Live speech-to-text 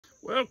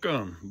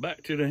Welcome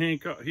back to the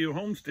Hancock Hill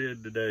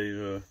Homestead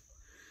today.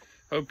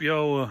 Hope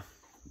y'all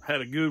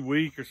had a good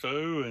week or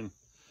so, and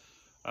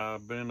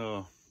I've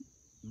been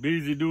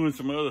busy doing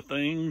some other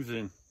things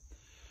and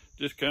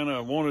just kind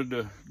of wanted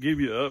to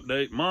give you an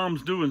update.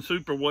 Mom's doing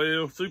super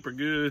well, super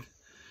good.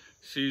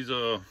 She's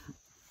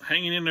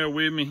hanging in there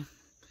with me.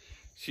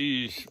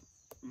 She's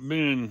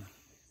been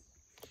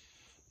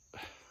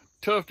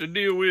tough to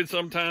deal with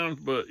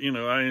sometimes, but you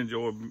know, I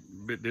enjoy a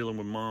bit dealing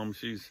with Mom.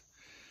 She's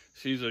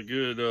a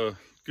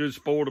good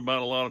sport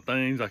about a lot of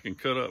things. I can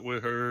cut up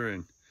with her,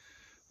 and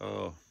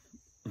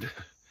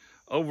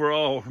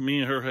overall,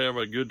 me and her have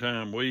a good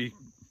time. We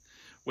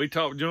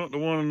talk junk to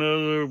one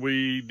another.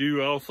 We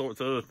do all sorts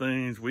of other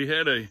things. We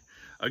had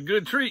a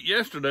good treat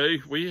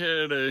yesterday. We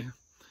had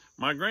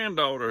my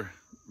granddaughter,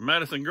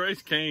 Madison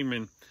Grace, came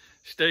and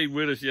stayed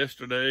with us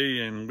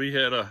yesterday, and we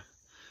had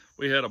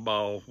a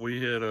ball.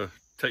 We had to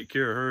take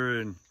care of her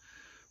and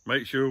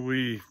make sure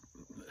we,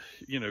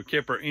 you know,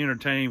 kept her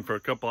entertained for a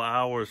couple of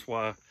hours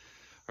while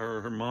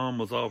her mom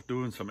was off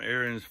doing some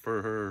errands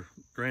for her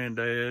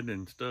granddad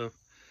and stuff.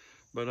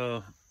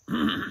 But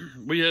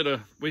we had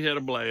a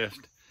blast.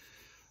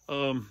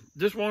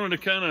 Just wanted to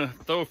kind of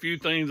throw a few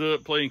things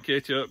up, play and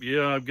catch up.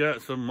 Yeah, I've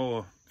got some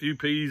more, few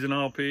peas and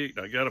all picked.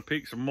 I got to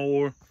pick some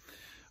more.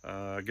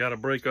 I got to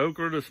break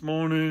okra this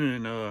morning,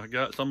 and I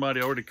got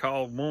somebody already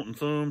called wanting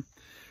some.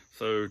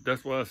 So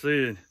that's why I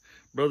said,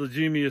 Brother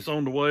Jimmy is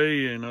on the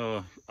way, and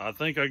I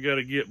think I got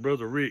to get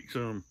Brother Rick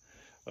some.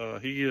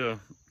 He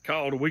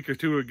called a week or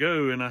two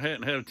ago, and I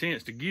hadn't had a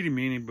chance to get him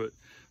any, but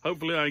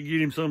hopefully I can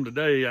get him some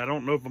today. I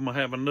don't know if I'm going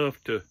to have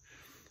enough to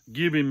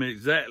give him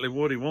exactly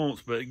what he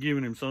wants, but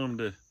giving him some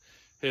to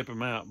help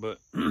him out. But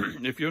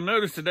if you'll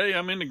notice today,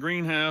 I'm in the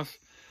greenhouse.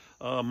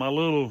 My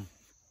little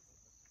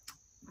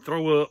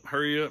throw up,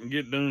 hurry up and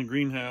get done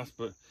greenhouse.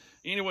 But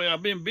anyway,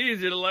 I've been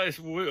busy the last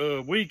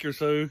week or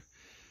so,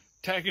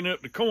 tacking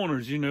up the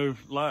corners, you know,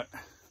 like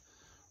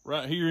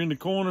right here in the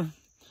corner.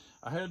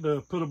 I had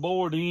to put a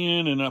board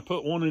in, and I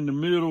put one in the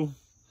middle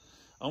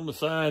on the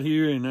side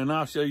here, and then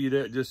I'll show you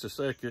that in just a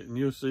second, and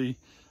you'll see.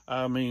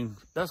 I mean,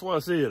 that's what I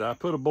said. I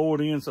put a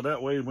board in so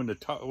that way when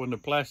the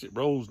plastic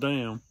rolls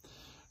down,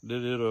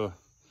 that it'll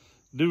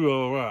do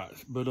all right.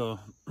 But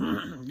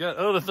got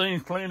other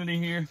things planted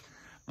in here.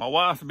 My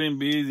wife's been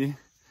busy.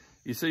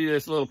 You see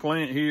this little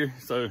plant here,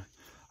 so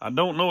I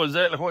don't know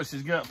exactly what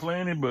she's got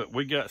planted, but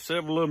we got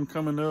several of them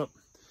coming up.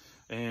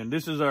 And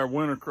this is our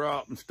winter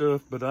crop and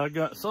stuff. But I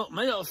got something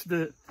else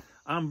that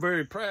I'm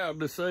very proud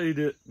to say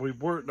that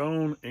we've worked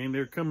on, and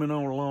they're coming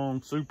on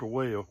along super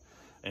well.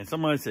 And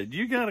somebody said,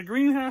 you got a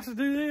greenhouse to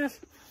do this?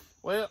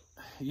 Well,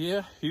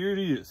 yeah, here it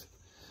is.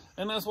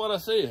 And that's what I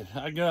said.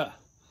 I got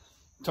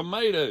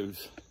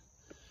tomatoes.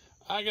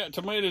 I got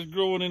tomatoes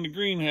growing in the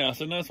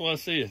greenhouse, and that's what I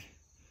said.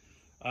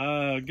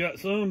 I got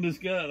some that's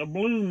got a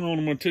bloom on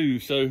them or two.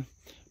 So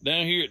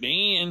down here at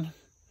the end,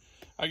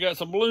 I got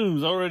some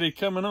blooms already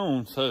coming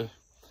on. So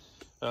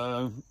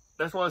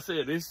that's why I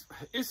said it's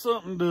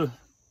something to,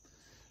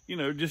 you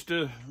know, just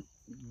to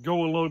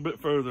go a little bit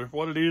further.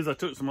 What it is, I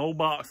took some old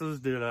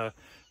boxes that I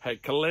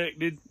had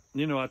collected.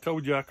 You know, I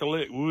told you I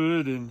collect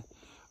wood, and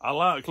I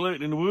like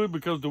collecting the wood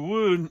because the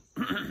wood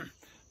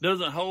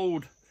doesn't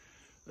hold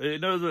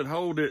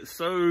it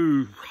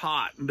so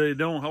hot. They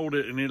don't hold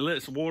it, and it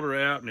lets water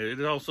out, and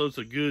it also is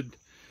a good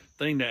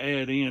thing to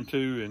add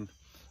into. And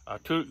I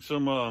took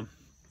some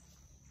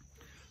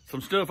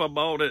stuff I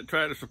bought at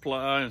Tractor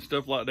Supply and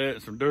stuff like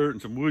that, some dirt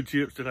and some wood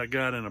chips that I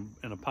got in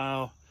a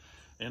pile,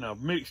 and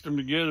I've mixed them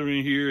together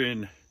in here,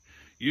 and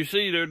you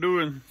see they're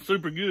doing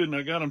super good. And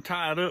I got them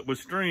tied up with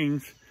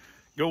strings,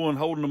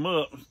 holding them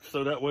up,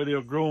 so that way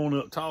they're growing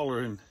up taller.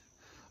 And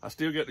I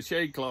still got the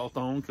shade cloth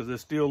on because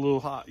it's still a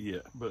little hot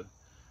yet, but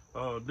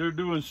they're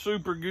doing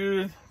super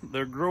good.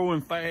 They're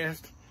growing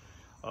fast.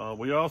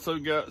 We also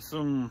got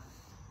some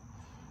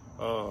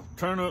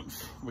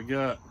turnips. We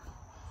got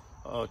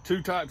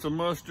two types of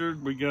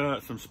mustard. We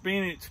got some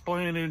spinach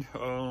planted,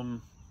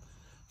 some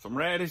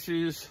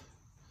radishes,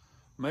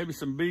 maybe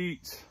some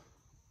beets.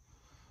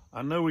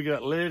 I know we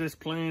got lettuce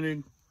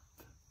planted,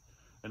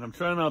 and I'm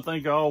trying to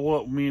think of all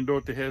what me and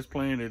Dorothy has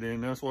planted,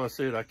 and that's why I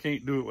said I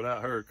can't do it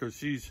without her, because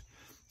she's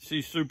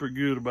super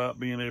good about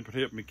being able to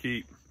help me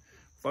keep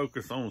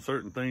focus on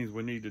certain things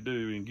we need to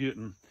do and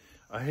getting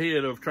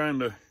ahead of trying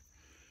to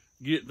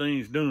get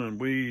things done.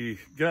 We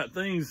got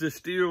things that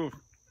still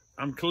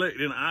I'm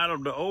collecting out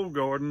of the old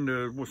garden,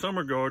 the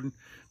summer garden,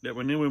 that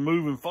when then we're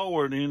moving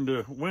forward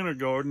into winter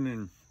garden,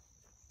 and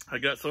I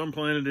got some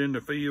planted in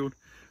the field,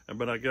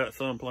 but I got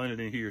some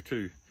planted in here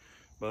too.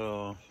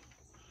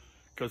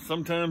 Because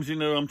sometimes, you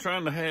know, I'm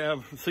trying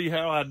to see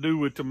how I do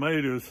with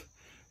tomatoes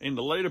in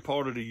the later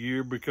part of the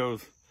year,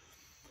 because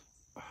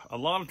a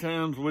lot of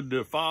times with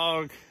the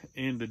fog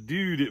and the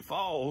dew that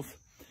falls,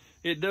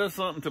 it does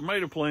something to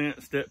tomato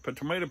plants that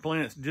tomato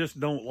plants just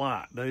don't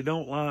like. They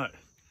don't like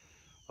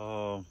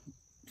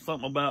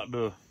something about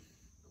the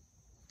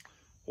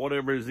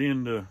whatever is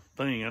in the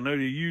thing. I know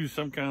they use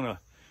some kind of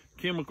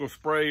chemical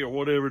spray or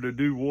whatever to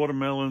do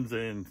watermelons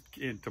and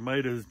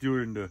tomatoes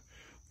during the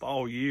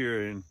fall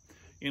year, and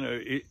you know,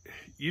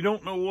 you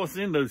don't know what's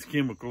in those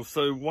chemicals.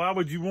 So why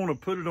would you want to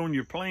put it on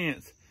your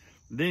plants?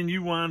 Then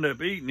you wind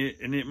up eating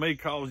it, and it may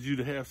cause you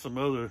to have some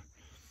other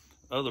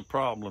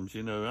problems,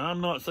 you know.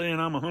 I'm not saying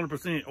I'm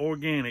 100%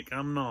 organic.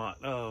 I'm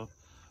not.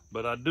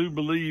 But I do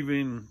believe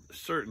in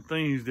certain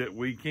things that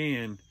we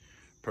can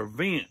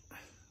prevent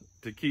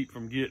to keep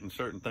from getting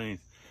certain things.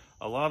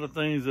 A lot of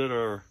things that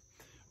are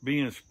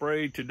being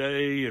sprayed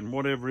today and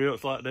whatever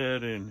else like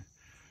that, and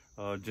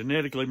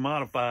genetically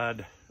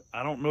modified,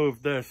 I don't know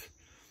if that's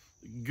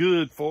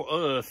good for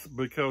us,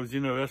 because, you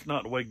know, that's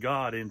not the way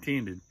God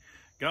intended.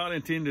 God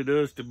intended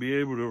us to be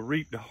able to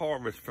reap the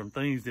harvest from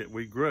things that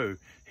we grow.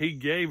 He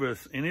gave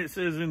us, and it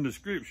says in the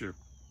scripture,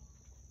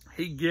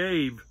 he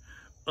gave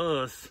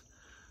us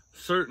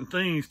certain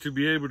things to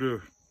be able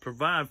to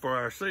provide for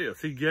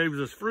ourselves. He gave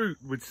us fruit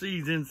with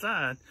seeds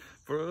inside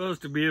for us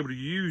to be able to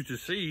use the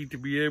seed to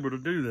be able to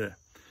do that.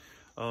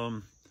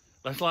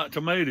 That's like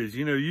tomatoes.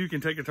 You know, you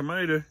can take a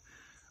tomato,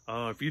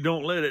 if you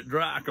don't let it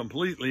dry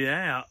completely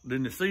out,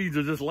 then the seeds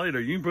are just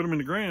later. You can put them in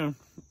the ground.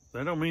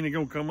 That don't mean they're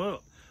gonna come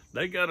up.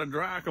 They gotta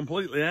dry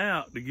completely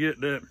out to get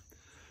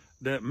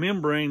that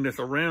membrane that's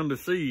around the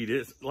seed.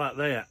 It's like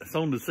that. It's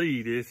on the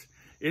seed.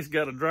 It's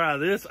gotta dry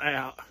this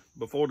out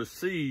before the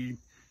seed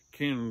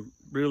can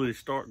really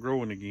start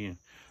growing again.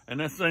 And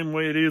that's the same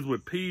way it is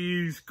with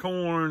peas,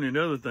 corn, and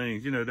other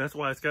things. You know, that's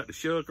why it's got the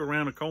shuck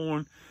around the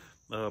corn.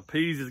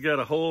 Peas has got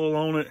a hull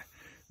on it.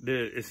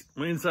 It's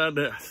inside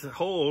that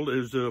hull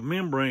is a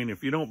membrane.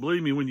 If you don't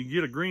believe me, when you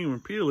get a green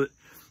one, peel it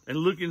and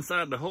look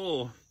inside the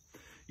hull,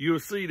 you'll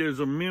see there's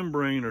a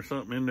membrane or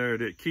something in there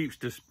that keeps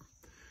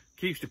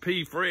the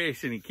pea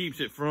fresh, and it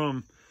keeps it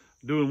from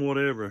doing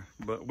whatever.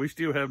 But we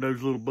still have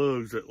those little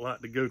bugs that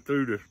like to go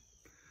through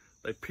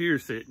they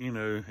pierce it, you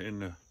know,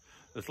 and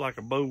it's like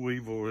a boll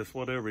weevil, it's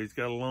whatever. He's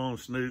got a long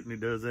snoot and he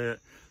does that.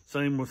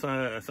 Same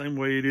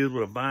way it is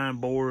with a vine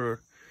borer,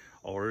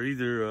 or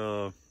either,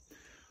 I'm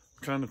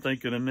trying to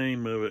think of the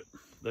name of it.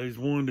 There's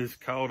one that's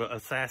called an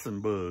assassin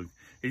bug.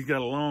 He's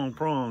got a long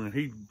prong, and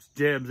he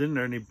jabs in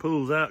there and he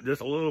pulls out just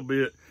a little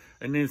bit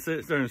and then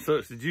sits there and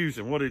sucks the juice.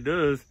 And what he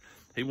does,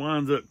 he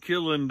winds up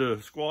killing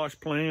the squash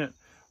plant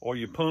or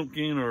your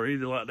pumpkin or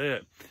either like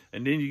that.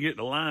 And then you get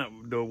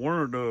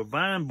the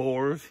vine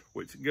borers,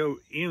 which go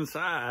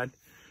inside,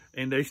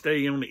 and they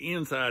stay on the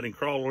inside and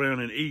crawl around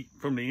and eat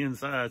from the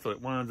inside. So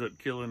it winds up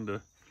killing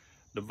the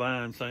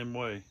vine same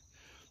way.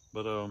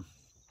 But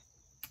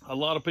a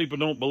lot of people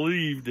don't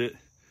believe that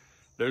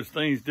there's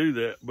things do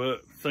that,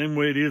 but same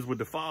way it is with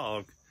the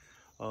fog.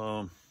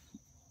 A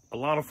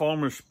lot of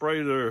farmers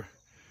spray their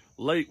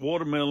late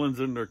watermelons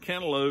and their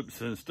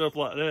cantaloupes and stuff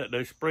like that.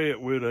 They spray it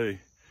with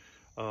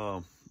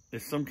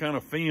it's some kind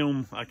of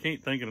film. I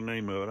can't think of the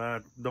name of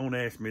it. Don't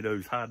ask me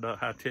those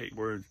high-tech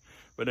words,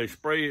 but they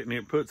spray it and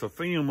it puts a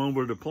film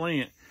over the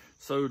plant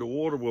so the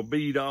water will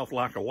bead off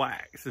like a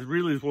wax. It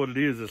really is what it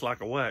is. It's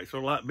like a wax. So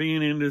like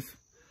being in this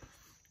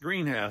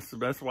greenhouse,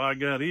 that's why I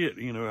got it.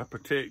 You know, I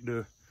protect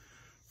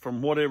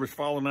from whatever's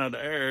falling out of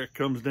the air,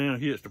 comes down,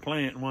 hits the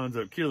plant, and winds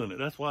up killing it.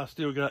 That's why I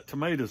still got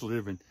tomatoes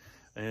living.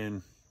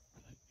 And,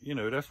 you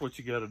know, that's what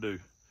you got to do.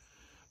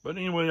 But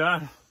anyway,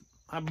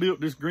 I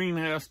built this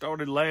greenhouse,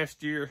 started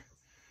last year,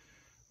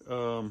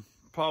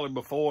 probably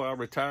before I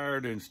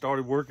retired and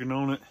started working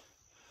on it.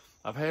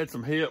 I've had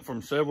some help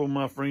from several of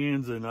my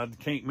friends, and I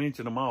can't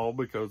mention them all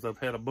because I've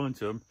had a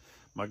bunch of them.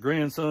 My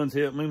grandsons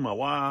helped me, my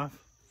wife,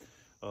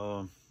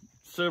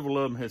 several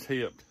of them has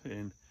helped.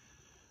 And,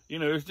 you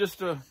know, it's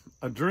just a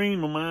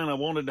dream of mine. I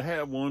wanted to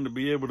have one to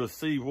be able to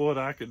see what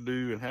I could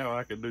do and how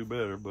I could do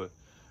better. But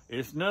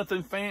it's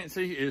nothing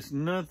fancy. It's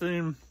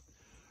nothing,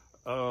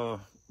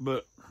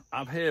 but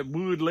I've had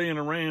wood laying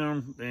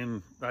around,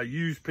 and I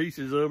used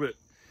pieces of it,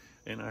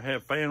 and I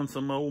have found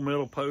some old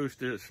metal posts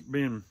that's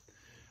been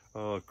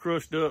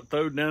crushed up,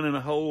 thrown down in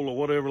a hole or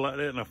whatever like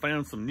that. And I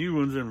found some new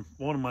ones in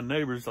one of my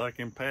neighbors, like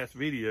in past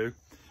video.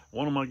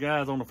 One of my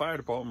guys on the fire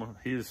department,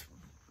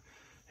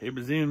 it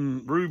was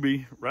in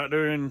Ruby, right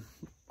there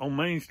on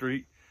Main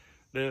Street,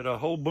 that a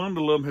whole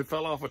bundle of them had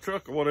fell off a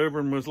truck or whatever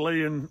and was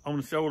laying on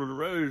the shoulder of the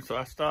road. So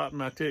I stopped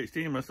and I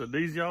texted him. I said,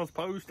 "These y'all's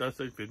posts?" I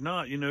said, "If it's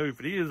not, you know, if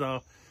it is,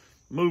 I'll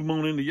move them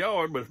on in the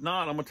yard. But if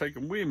not, I'm going to take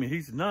them with me."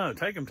 He said, "No,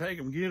 take them,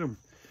 get them."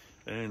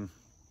 And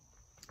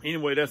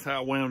anyway, that's how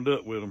I wound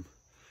up with them.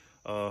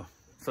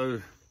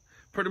 So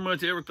pretty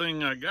much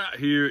everything I got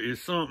here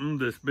is something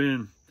that's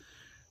been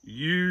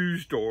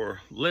used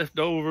or left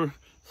over.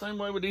 Same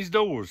way with these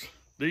doors.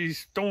 These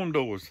storm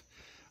doors,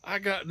 I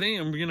got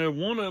them, you know,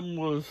 one of them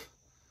was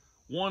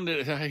one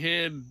that I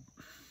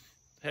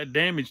had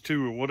damage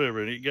to or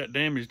whatever, and it got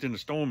damaged in the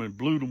storm and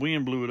the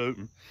wind blew it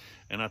open.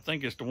 And I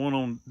think it's the one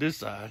on this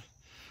side.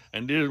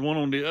 And there's one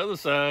on the other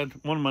side.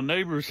 One of my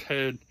neighbors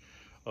had,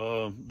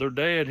 their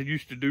dad had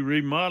used to do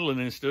remodeling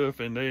and stuff,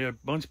 and they had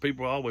a bunch of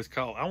people always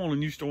call, "I want a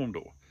new storm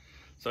door."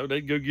 So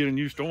they'd go get a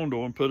new storm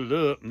door and put it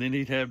up, and then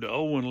he'd have the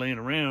old one laying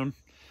around.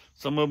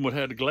 Some of them would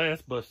have the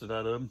glass busted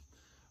out of them.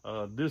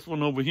 This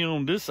one over here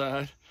on this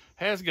side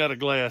has got a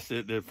glass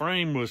that the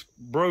frame was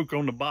broke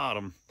on the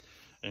bottom,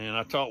 And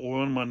I talked with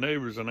one of my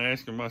neighbors and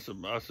asked him, I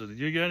said,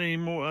 you got any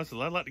more? I said,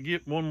 I'd like to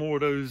get one more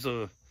of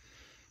those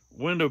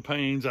window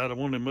panes out of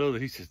one of them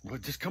others. He said, well,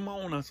 just come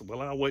on. I said,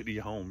 well, I'll wait till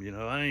you're home. You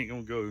know, I ain't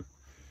gonna go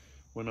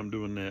when I'm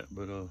doing that.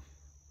 But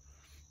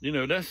you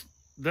know,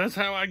 that's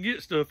how I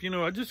get stuff. You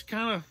know, I just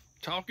kind of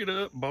talk it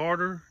up,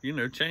 barter, you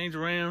know, change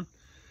around.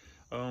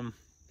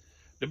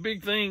 The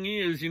big thing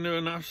is, you know,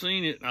 and I've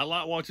seen it, I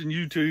like watching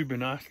YouTube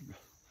and I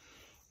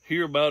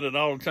hear about it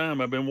all the time.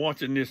 I've been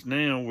watching this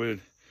now with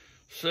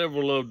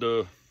several of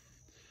the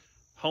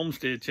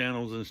homestead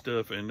channels and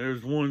stuff, and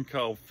there's one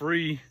called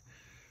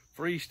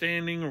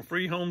freestanding or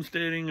free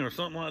homesteading or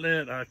something like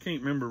that. I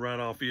can't remember right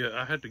off yet.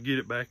 I have to get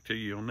it back to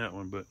you on that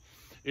one, but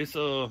it's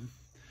an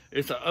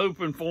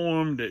open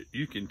forum that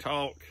you can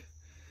talk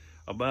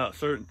about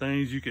certain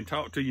things. You can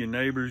talk to your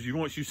neighbors.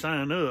 Once you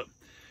sign up,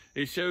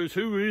 it shows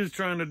who is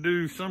trying to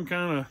do some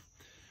kind of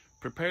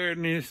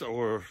preparedness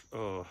or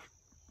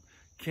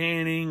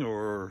canning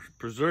or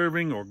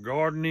preserving or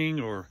gardening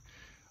or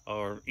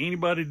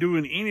anybody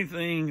doing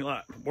anything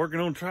like working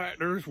on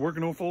tractors,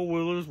 working on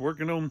four-wheelers,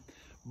 working on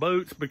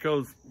boats.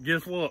 Because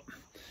guess what?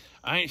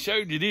 I ain't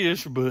showed you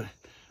this, but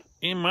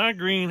in my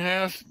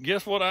greenhouse,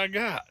 guess what I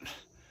got?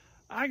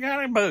 I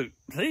got a boat.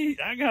 See,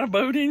 I got a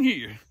boat in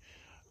here.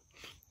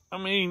 I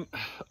mean,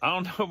 I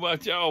don't know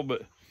about y'all,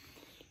 but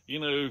you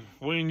know,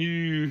 when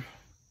you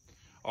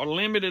are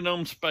limited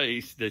on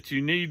space that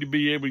you need to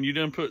be able, and you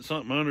done put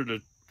something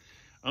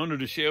under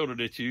the shelter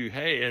that you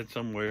had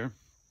somewhere,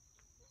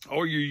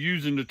 or you're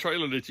using the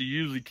trailer that you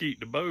usually keep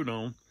the boat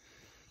on,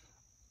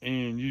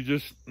 and you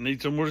just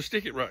need somewhere to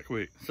stick it right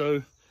quick.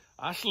 So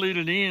I slid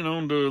it in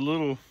on the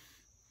little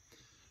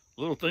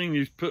thing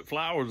you put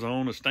flowers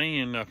on, a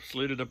stand. I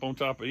slid it up on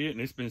top of it,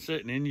 and it's been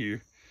sitting in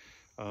here.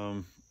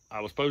 I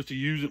was supposed to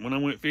use it when I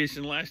went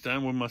fishing last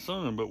time with my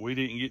son, but we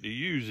didn't get to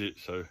use it.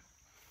 So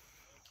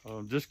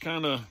just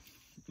kind of,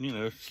 you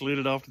know, slid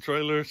it off the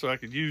trailer so I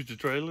could use the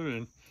trailer,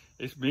 and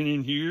it's been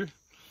in here.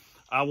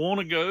 I want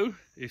to go.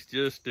 It's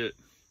just that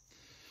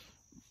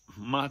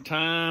my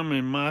time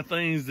and my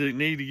things that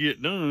need to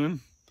get done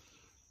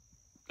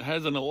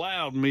hasn't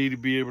allowed me to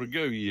be able to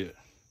go yet.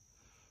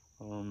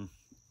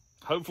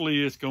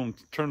 Hopefully it's going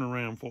to turn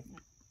around for me.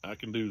 I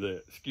can do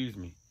that. Excuse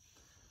me.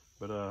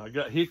 But I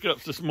got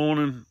hiccups this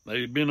morning.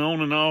 They've been on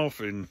and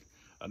off, and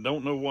I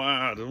don't know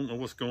why. I don't know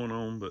what's going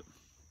on. But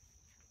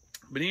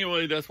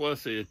anyway, that's what I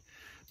said.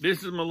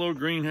 This is my little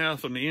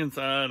greenhouse on the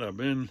inside. I've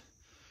been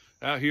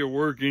out here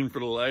working for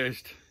the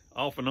last,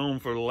 off and on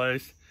for the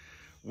last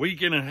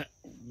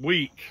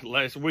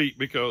last week,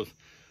 because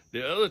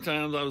the other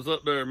times I was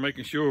up there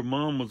making sure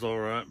Mom was all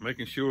right,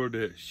 making sure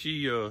that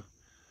she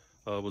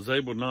was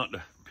able not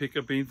to pick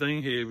up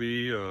anything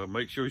heavy,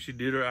 make sure she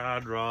did her eye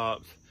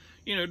drops,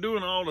 you know,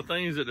 doing all the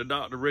things that the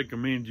doctor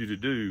recommends you to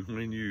do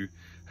when you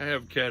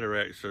have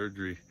cataract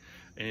surgery.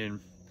 And,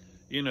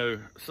 you know,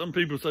 some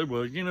people say,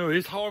 well, you know,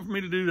 it's hard for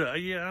me to do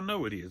that. Yeah, I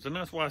know it is. And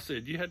that's why I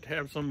said you have to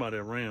have somebody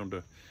around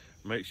to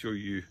make sure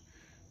you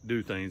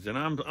do things. And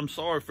I'm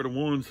sorry for the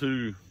ones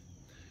who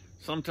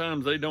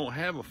sometimes they don't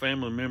have a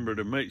family member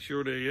to make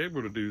sure they're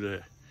able to do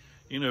that.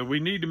 You know, we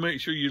need to make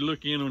sure you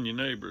look in on your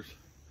neighbors.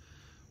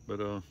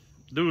 But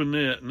doing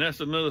that, and that's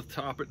another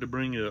topic to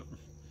bring up.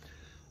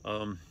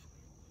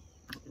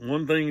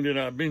 One thing that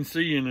I've been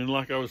seeing, and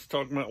like I was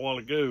talking about a while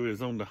ago,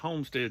 is on the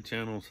homestead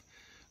channels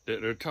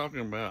that they're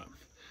talking about,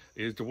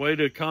 is the way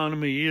the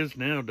economy is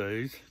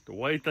nowadays, the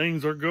way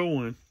things are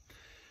going.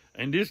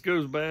 And this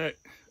goes back,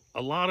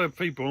 a lot of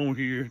people on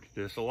here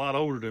that's a lot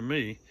older than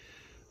me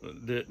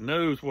that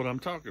knows what I'm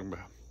talking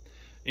about.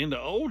 In the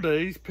old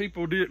days,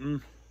 people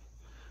didn't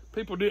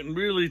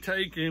really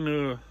take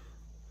and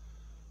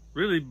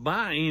really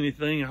buy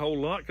anything a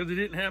whole lot, because they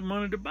didn't have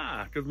money to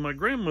buy. Because my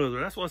grandmother,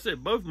 that's what I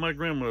said, both my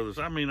grandmothers,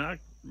 I mean, I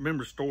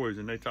remember stories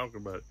and they talk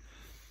about it.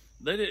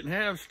 They didn't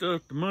have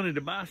the money to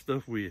buy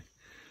stuff with.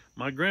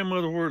 My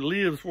grandmother, where it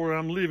lives, where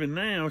I'm living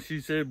now, she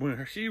said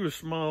when she was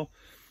small,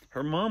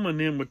 her mama and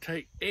them would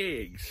take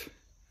eggs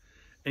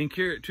and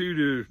carry it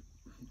to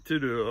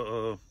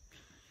the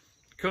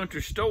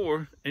country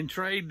store and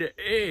trade the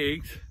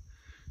eggs.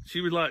 She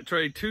would like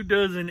trade 2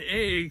 dozen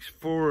eggs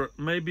for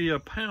maybe a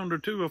pound or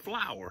 2 of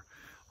flour,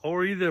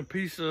 or either a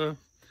piece of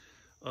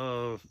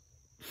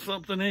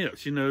something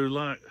else, you know,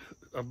 like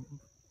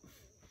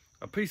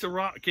a piece of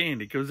rock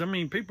candy. Because, I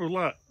mean, people are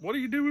like, what do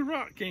you do with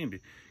rock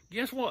candy?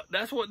 Guess what?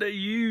 That's what they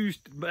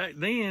used back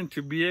then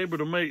to be able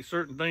to make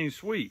certain things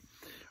sweet.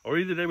 Or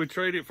either they would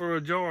trade it for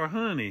a jar of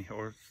honey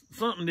or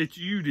something that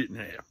you didn't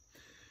have.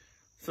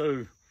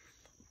 So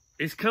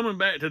it's coming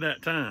back to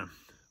that time.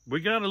 We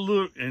got to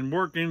look and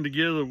work in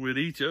together with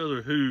each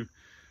other who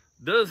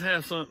does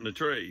have something to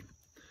trade.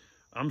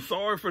 I'm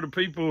sorry for the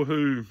people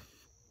who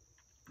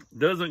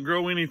doesn't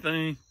grow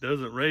anything,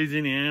 doesn't raise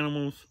any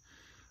animals,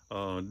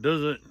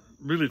 doesn't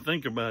really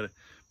think about it.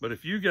 But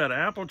if you got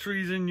apple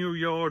trees in your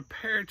yard,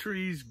 pear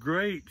trees,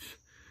 grapes,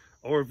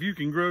 or if you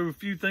can grow a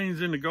few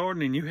things in the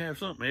garden and you have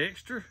something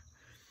extra,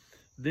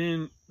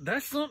 then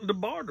that's something to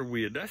barter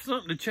with. That's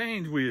something to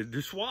change with,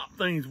 to swap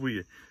things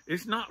with.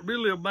 It's not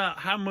really about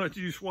how much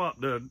you swap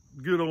the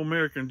good old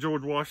American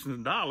George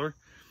Washington dollar.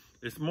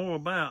 It's more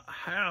about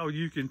how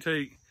you can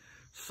take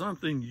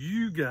something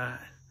you got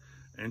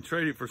and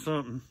trade it for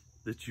something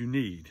that you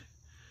need.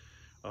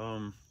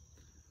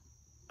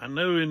 I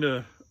know in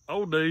the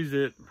old days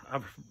that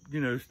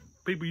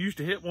people used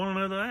to help one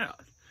another out.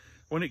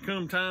 When it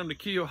come time to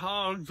kill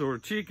hogs or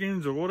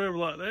chickens or whatever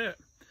like that,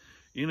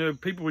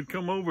 people would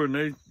come over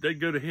and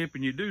they'd go to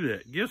helping you do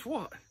that. Guess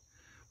what?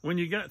 When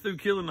you got through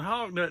killing the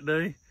hog that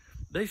day,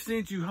 they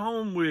sent you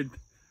home with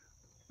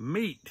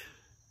meat.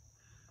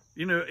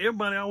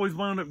 Everybody always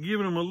wound up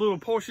giving them a little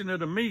portion of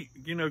the meat,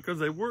 because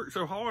they worked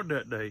so hard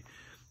that day.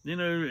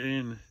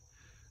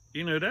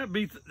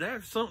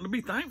 That's something to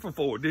be thankful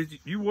for.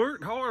 You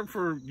worked hard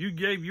you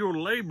gave your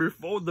labor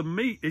for the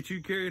meat that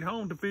you carried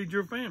home to feed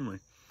your family.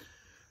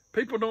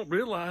 People don't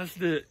realize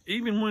that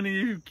even when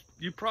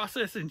you're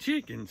processing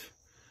chickens,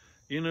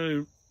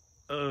 it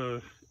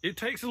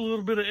takes a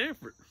little bit of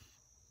effort.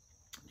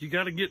 You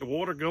got to get the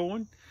water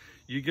going.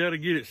 You got to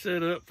get it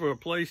set up for a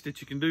place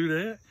that you can do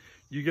that.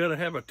 You got to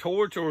have a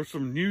torch or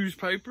some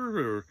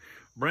newspaper or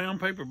brown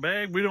paper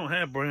bag. We don't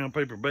have brown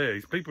paper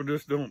bags. People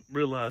just don't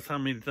realize how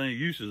many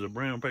uses a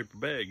brown paper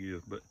bag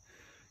is. But,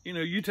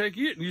 you take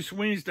it and you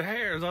swinge the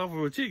hairs off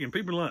of a chicken.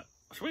 People are like,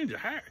 swinge a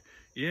hair?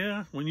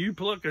 Yeah, when you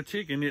pluck a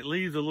chicken, it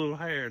leaves a little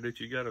hair that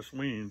you got to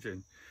swinge,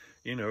 and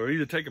or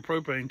either take a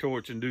propane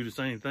torch and do the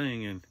same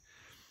thing. And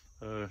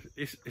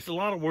it's a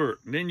lot of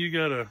work. And then you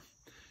got to,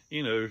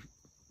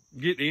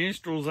 get the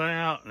entrails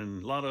out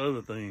and a lot of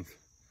other things.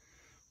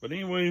 But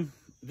anyway,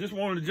 just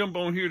wanted to jump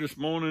on here this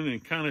morning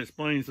and kind of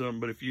explain something.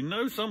 But if you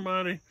know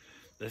somebody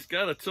that's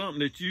got something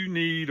that you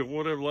need or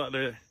whatever like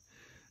that,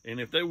 and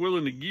if they're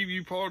willing to give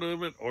you part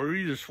of it, or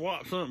either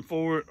swap something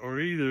for it, or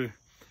either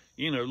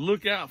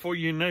look out for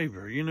your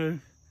neighbor, you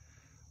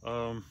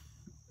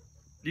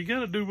got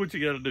to do what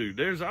you got to do.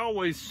 There's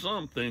always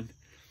something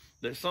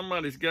that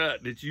somebody's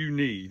got that you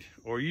need,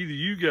 or either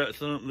you got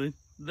something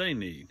they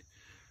need.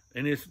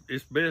 And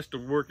it's best to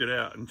work it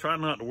out and try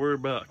not to worry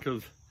about,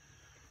 because,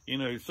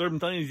 certain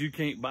things you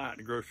can't buy at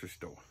the grocery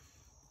store.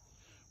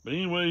 But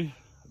anyway,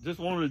 I just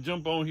wanted to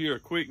jump on here a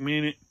quick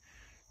minute,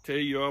 tell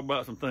you all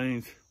about some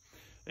things.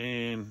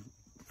 And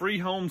Free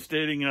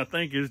Homesteading, I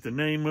think is the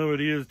name of it,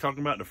 is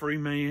talking about the free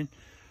man.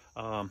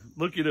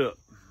 Look it up.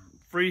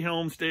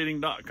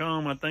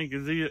 freehomesteading.com, I think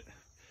is it.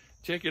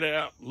 Check it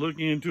out, look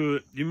into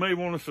it. You may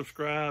want to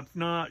subscribe. If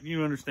not,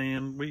 you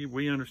understand.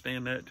 We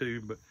understand that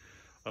too, but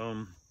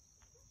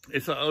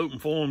it's an open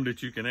forum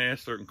that you can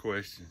ask certain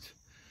questions.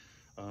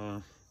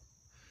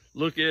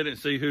 Look at it and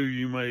see who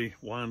you may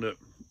wind up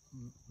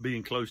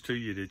being close to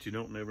you that you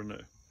don't never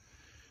know.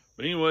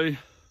 But anyway,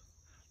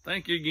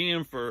 thank you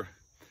again for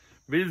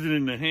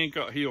visiting the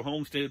Hancock Hill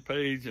Homestead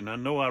page. And I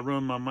know I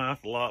run my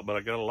mouth a lot, but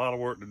I got a lot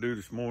of work to do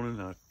this morning.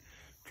 I'm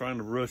trying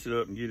to rush it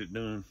up and get it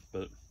done.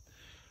 But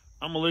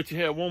I'm gonna let you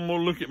have one more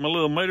look at my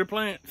little tomato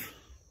plants.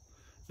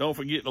 Don't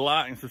forget to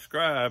like and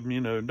subscribe.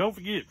 Don't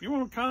forget, if you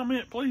want to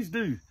comment, please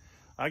do.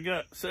 I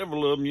got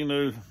several of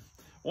them,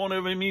 One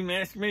of them even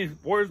asked me,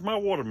 where's my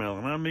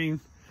watermelon? I mean,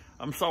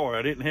 I'm sorry,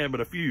 I didn't have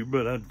but a few,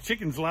 but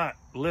chickens like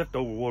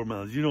leftover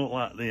watermelons. You don't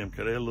like them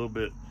because they're a little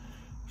bit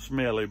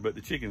smelly, but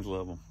the chickens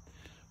love them.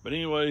 But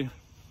anyway,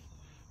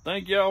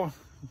 thank y'all.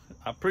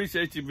 I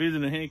appreciate you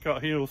visiting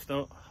Hancock Hill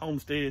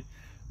Homestead.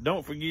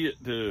 Don't forget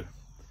to,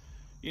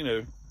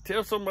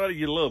 tell somebody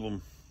you love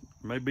them.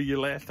 It may be your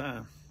last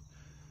time.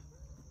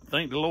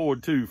 Thank the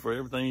Lord, too, for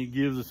everything he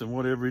gives us and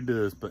whatever he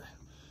does. But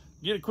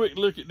get a quick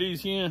look at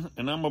these here,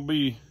 and I'm going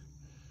to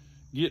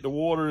get the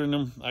water in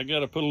them. I got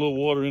to put a little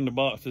water in the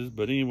boxes.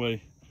 But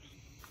anyway,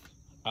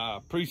 I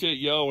appreciate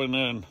y'all. And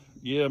then,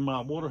 yeah,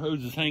 my water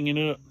hose is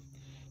hanging up.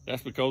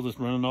 That's because it's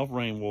running off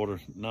rainwater,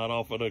 not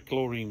off of the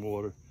chlorine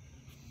water.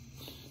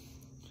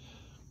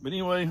 But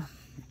anyway,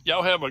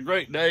 y'all have a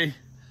great day.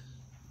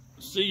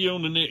 See you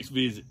on the next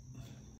visit.